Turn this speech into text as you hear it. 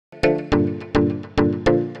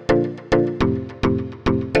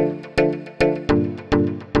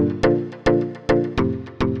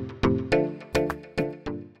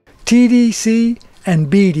TDC and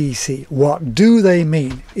BDC, what do they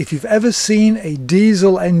mean? If you've ever seen a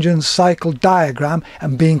diesel engine cycle diagram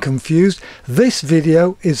and been confused, this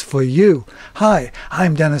video is for you. Hi,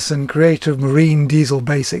 I'm Dennison, creator of Marine Diesel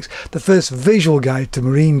Basics, the first visual guide to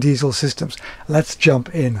marine diesel systems. Let's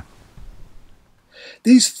jump in.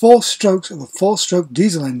 These 4 strokes of a 4-stroke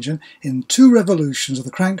diesel engine in 2 revolutions of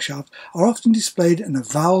the crankshaft are often displayed in a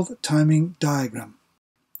valve timing diagram.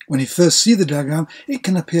 When you first see the diagram, it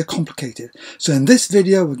can appear complicated, so in this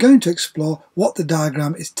video we're going to explore what the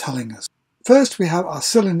diagram is telling us. First we have our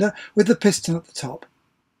cylinder with the piston at the top.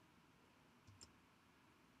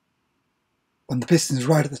 When the piston is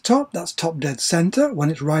right at the top, that's top dead centre. When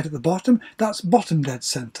it's right at the bottom, that's bottom dead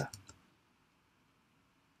centre.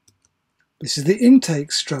 This is the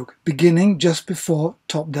intake stroke, beginning just before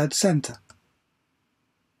top dead centre.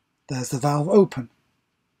 There's the valve open.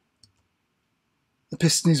 The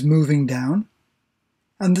piston is moving down,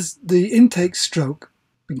 and the intake stroke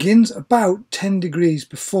begins about 10 degrees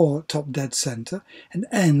before top dead centre and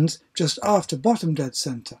ends just after bottom dead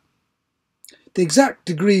centre. The exact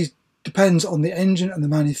degrees depends on the engine and the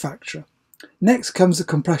manufacturer. Next comes the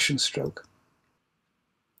compression stroke.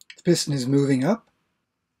 The piston is moving up.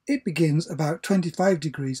 It begins about 25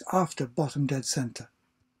 degrees after bottom dead centre.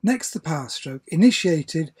 Next the power stroke,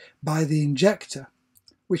 initiated by the injector,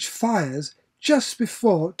 which fires just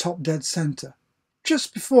before top dead centre,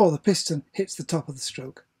 just before the piston hits the top of the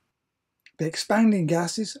stroke. The expanding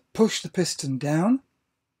gases push the piston down,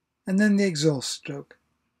 and then the exhaust stroke.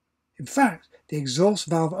 In fact, the exhaust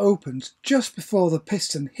valve opens just before the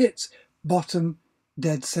piston hits bottom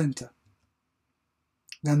dead centre.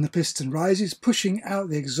 Then the piston rises, pushing out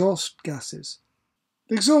the exhaust gases.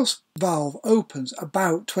 The exhaust valve opens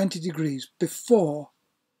about 20 degrees before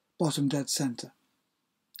bottom dead centre.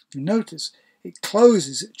 You notice it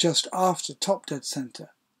closes just after top dead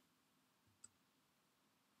centre.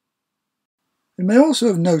 You may also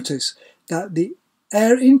have noticed that the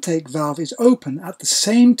air intake valve is open at the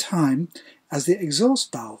same time as the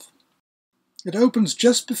exhaust valve. It opens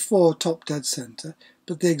just before top dead centre,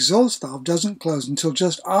 but the exhaust valve doesn't close until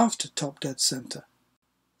just after top dead centre.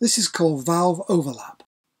 This is called valve overlap.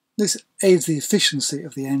 This aids the efficiency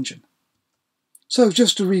of the engine. So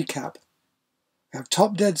just to recap, we have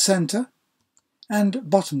top dead centre and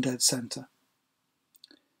bottom dead centre.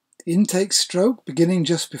 The intake stroke beginning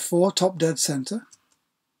just before top dead centre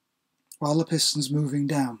while the piston's moving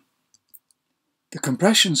down. The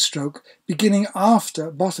compression stroke beginning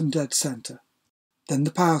after bottom dead centre. Then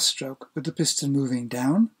the power stroke with the piston moving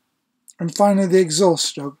down, and finally the exhaust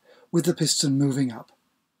stroke with the piston moving up.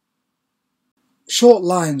 Short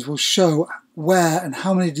lines will show where and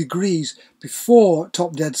how many degrees before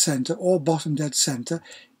top dead centre or bottom dead centre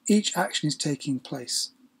each action is taking place.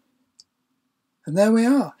 And there we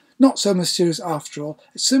are. Not so mysterious after all,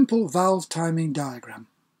 a simple valve timing diagram.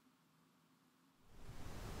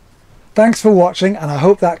 Thanks for watching, and I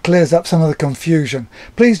hope that clears up some of the confusion.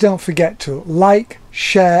 Please don't forget to like,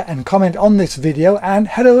 share and comment on this video, and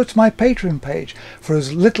head over to my Patreon page. For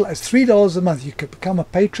as little as $3 a month you could become a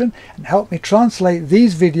patron and help me translate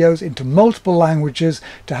these videos into multiple languages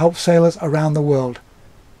to help sailors around the world.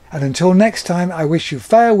 And until next time, I wish you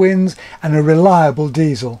fair winds and a reliable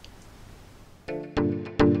diesel.